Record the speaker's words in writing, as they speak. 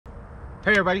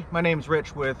Hey everybody, my name's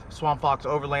Rich with Swamp Fox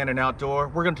Overland and Outdoor.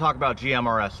 We're going to talk about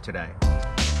GMRS today.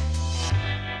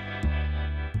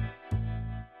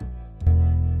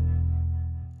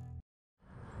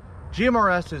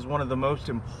 GMRS is one of the most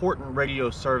important radio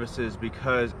services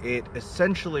because it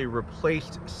essentially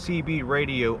replaced CB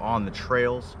radio on the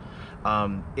trails.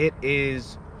 It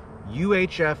is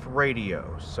UHF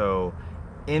radio, so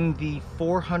in the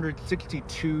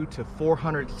 462 to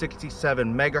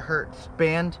 467 megahertz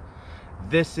band.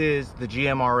 This is the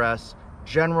GMRS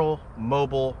General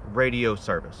Mobile Radio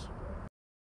Service.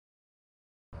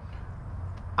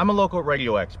 I'm a local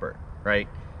radio expert, right?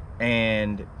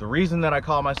 And the reason that I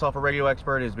call myself a radio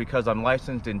expert is because I'm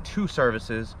licensed in two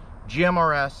services,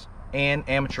 GMRS and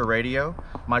amateur radio.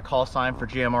 My call sign for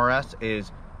GMRS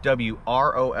is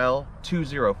WROL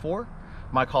 204.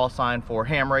 My call sign for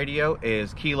ham radio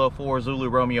is Kilo 4 Zulu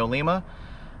Romeo Lima.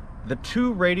 The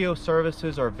two radio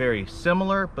services are very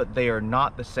similar, but they are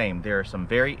not the same. There are some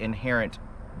very inherent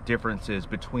differences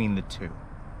between the two,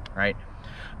 right?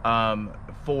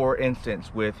 For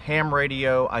instance, with ham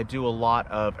radio, I do a lot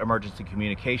of emergency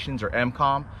communications, or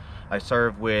EMCOM. I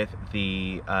serve with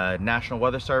the National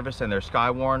Weather Service and their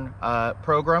Skywarn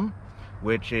program,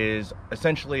 which is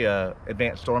essentially a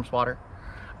advanced storm spotter.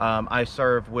 I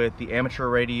serve with the amateur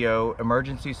radio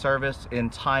emergency service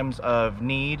in times of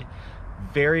need,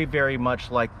 very, very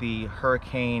much like the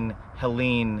Hurricane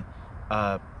Helene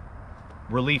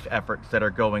relief efforts that are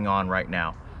going on right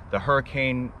now. The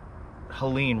Hurricane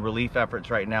Helene relief efforts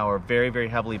right now are very, very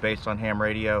heavily based on ham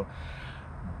radio.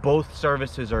 Both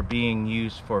services are being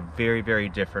used for very, very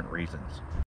different reasons.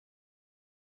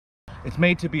 It's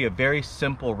made to be a very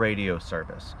simple radio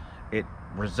service. It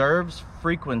reserves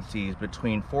frequencies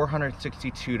between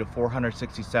 462 to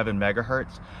 467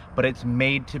 megahertz, but it's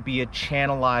made to be a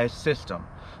channelized system.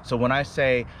 So when I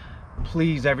say,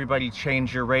 please everybody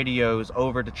change your radios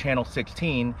over to channel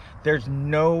 16, there's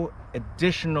no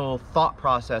additional thought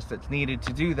process that's needed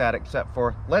to do that except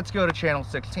for, let's go to channel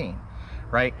 16,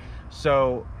 right?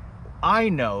 So I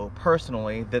know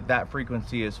personally that that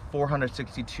frequency is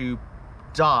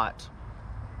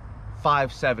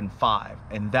 462.575,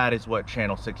 and that is what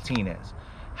channel 16 is.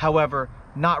 However,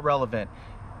 not relevant.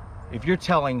 If you're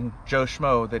telling Joe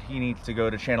Schmo that he needs to go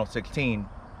to channel 16,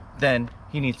 then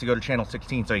he needs to go to channel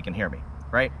 16 so he can hear me,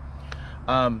 right?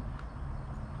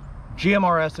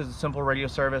 GMRS is a simple radio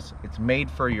service. It's made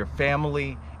for your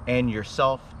family and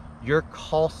yourself. Your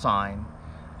call sign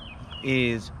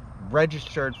is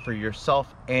registered for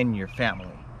yourself and your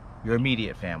family, your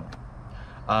immediate family.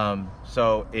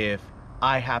 So if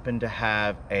I happen to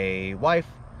have a wife,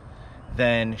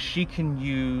 then she can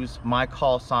use my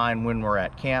call sign when we're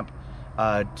at camp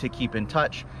to keep in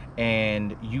touch,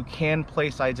 and you can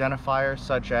place identifiers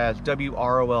such as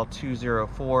WROL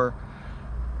 204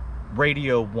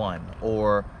 Radio 1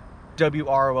 or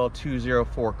WROL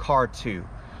 204 Car 2,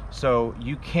 so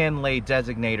you can lay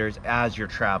designators as you're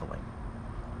traveling.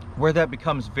 Where that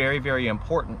becomes very, very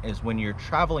important is when you're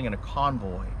traveling in a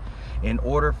convoy. In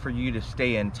order for you to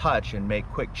stay in touch and make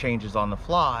quick changes on the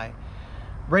fly,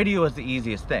 radio is the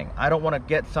easiest thing. I don't want to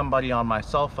get somebody on my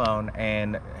cell phone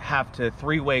and have to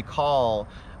three-way call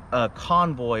a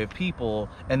convoy of people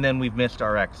and then we've missed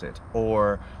our exit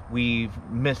or we've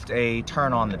missed a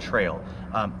turn on the trail.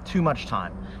 Too much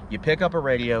time. You pick up a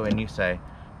radio and you say,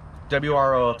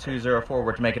 WROL 204,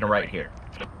 we're making a right here.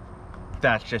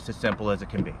 That's just as simple as it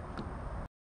can be.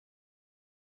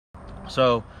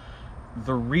 So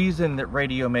the reason that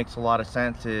radio makes a lot of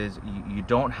sense is you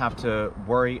don't have to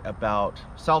worry about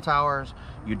cell towers.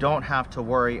 You don't have to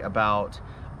worry about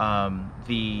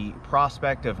the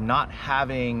prospect of not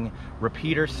having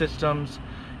repeater systems.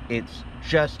 It's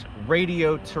just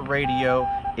radio to radio.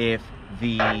 If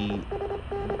the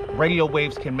radio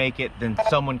waves can make it, then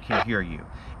someone can hear you.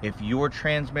 If your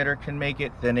transmitter can make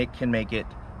it, then it can make it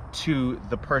to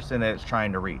the person that it's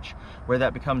trying to reach. Where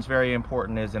that becomes very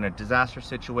important is in a disaster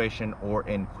situation or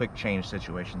in quick change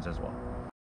situations as well.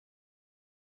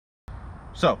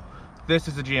 So this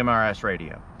is a GMRS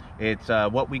radio. It's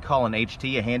what we call an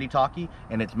HT, a handy talkie,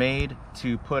 and it's made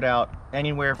to put out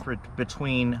anywhere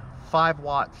between 5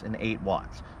 watts and 8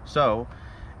 watts. So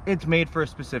it's made for a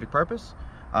specific purpose,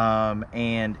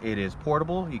 and it is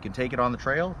portable. You can take it on the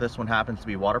trail. This one happens to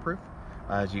be waterproof,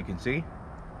 as you can see.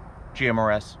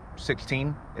 GMRS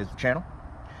 16 is the channel,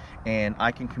 and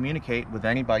I can communicate with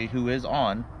anybody who is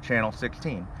on channel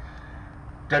 16.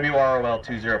 WROL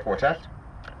 204 test,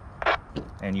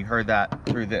 and you heard that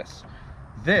through this.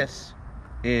 This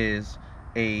is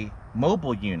a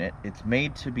mobile unit. It's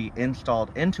made to be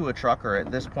installed into a truck, or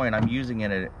at this point I'm using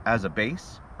it as a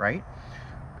base, right?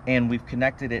 And we've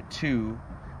connected it to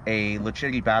a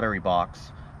legit battery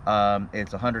box.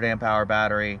 It's a 100 amp hour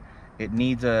battery. It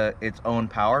needs its own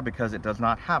power because it does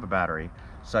not have a battery,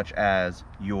 such as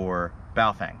your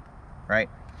Baofeng, right?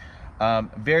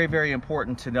 Very, very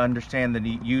important to understand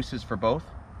the uses for both.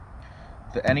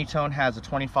 The Anytone has a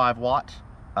 25 watt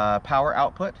power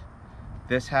output.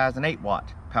 This has an 8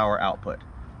 watt power output.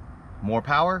 More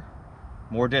power,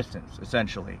 more distance,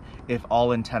 essentially, if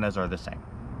all antennas are the same.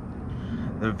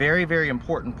 The very, very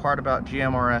important part about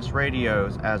GMRS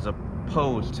radios as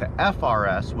opposed to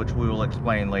FRS, which we will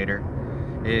explain later,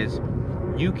 is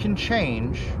you can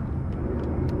change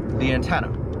the antenna.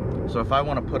 So if I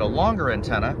want to put a longer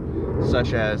antenna,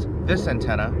 such as this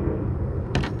antenna,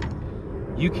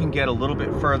 you can get a little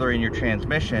bit further in your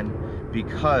transmission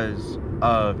because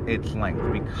of its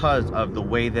length, because of the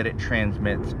way that it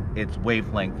transmits its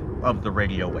wavelength of the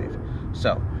radio wave.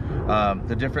 So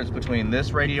the difference between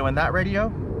this radio and that radio: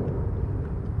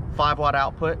 5 watt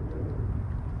output,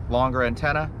 longer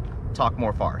antenna, talk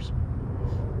more FARs.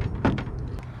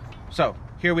 So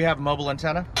here we have a mobile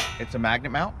antenna. It's a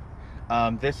magnet mount.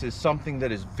 This is something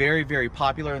that is very, very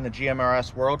popular in the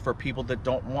GMRS world for people that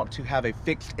don't want to have a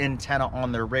fixed antenna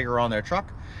on their rig or on their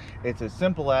truck. It's as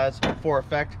simple as, for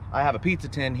effect, I have a pizza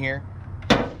tin here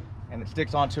and it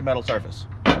sticks onto a metal surface.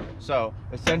 So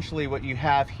essentially what you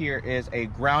have here is a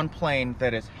ground plane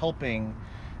that is helping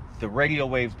the radio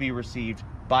waves be received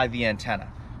by the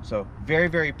antenna. So very,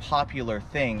 very popular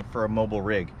thing for a mobile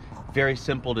rig. Very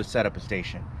simple to set up a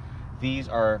station. These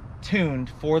are tuned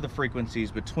for the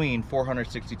frequencies between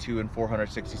 462 and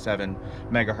 467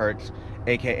 megahertz,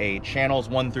 aka channels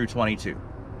 1 through 22.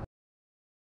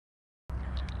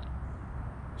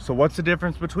 So what's the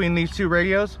difference between these two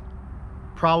radios?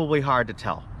 Probably hard to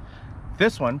tell.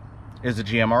 This one is a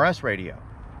GMRS radio.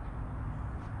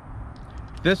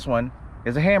 This one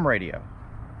is a ham radio.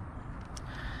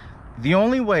 The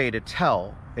only way to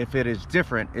tell if it is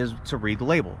different is to read the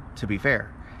label, to be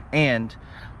fair. And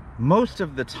most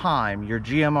of the time, your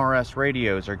GMRS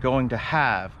radios are going to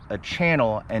have a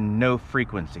channel and no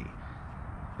frequency.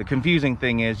 The confusing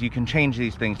thing is you can change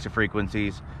these things to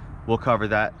frequencies. We'll cover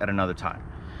that at another time.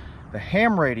 The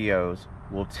ham radios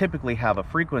will typically have a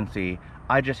frequency.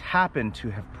 I just happen to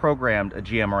have programmed a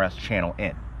GMRS channel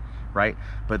in, right?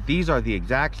 But these are the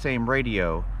exact same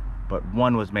radio, but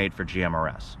one was made for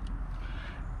GMRS.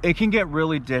 It can get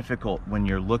really difficult when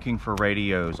you're looking for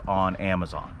radios on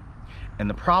Amazon. And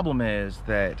the problem is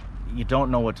that you don't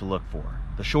know what to look for.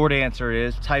 The short answer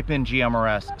is type in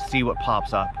GMRS, see what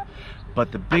pops up.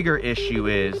 But the bigger issue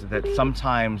is that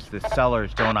sometimes the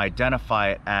sellers don't identify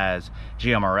it as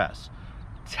GMRS.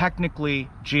 Technically,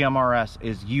 GMRS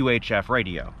is UHF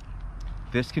radio.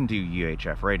 This can do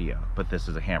UHF radio, but this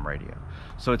is a ham radio.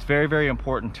 So it's very, very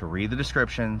important to read the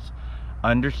descriptions,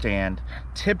 understand.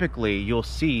 Typically, you'll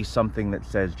see something that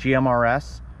says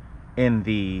GMRS in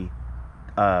the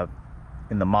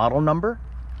model number,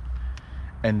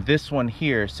 and this one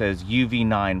here says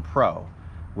UV9 Pro,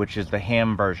 which is the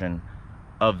ham version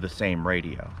of the same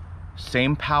radio.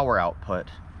 Same power output,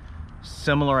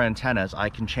 similar antennas. I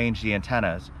can change the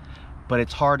antennas, but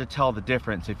it's hard to tell the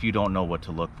difference if you don't know what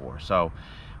to look for. So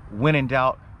when in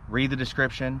doubt, read the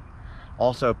description.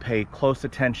 Also pay close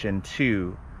attention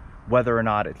to whether or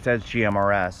not it says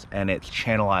GMRS and its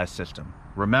channelized system.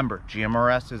 Remember,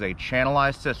 GMRS is a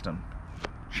channelized system,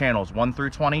 channels 1 through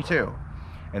 22,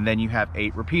 and then you have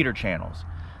 8 repeater channels.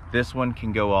 This one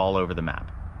can go all over the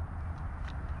map.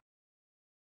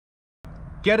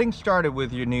 Getting started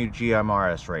with your new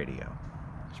GMRS radio.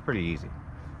 It's pretty easy.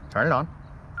 Turn it on.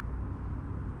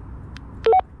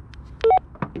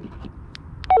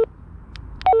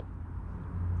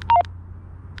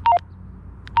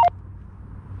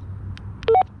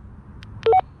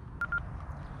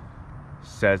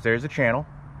 Says there's a channel.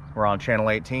 We're on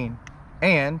channel 18.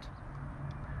 And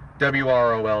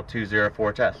WROL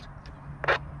 204 test.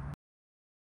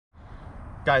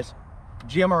 Guys,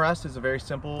 GMRS is a very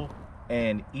simple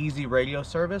and easy radio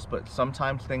service, but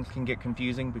sometimes things can get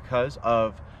confusing because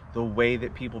of the way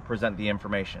that people present the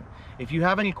information. If you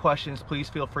have any questions, please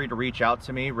feel free to reach out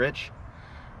to me, Rich.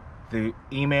 The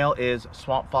email is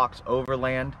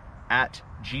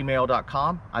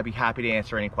swampfoxoverland@gmail.com. I'd be happy to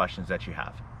answer any questions that you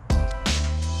have.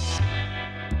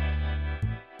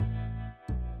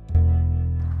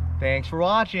 Thanks for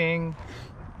watching.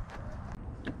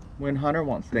 When Hunter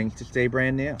wants things to stay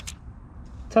brand new.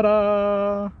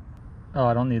 Ta-da! Oh,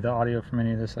 I don't need the audio from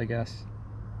any of this, I guess.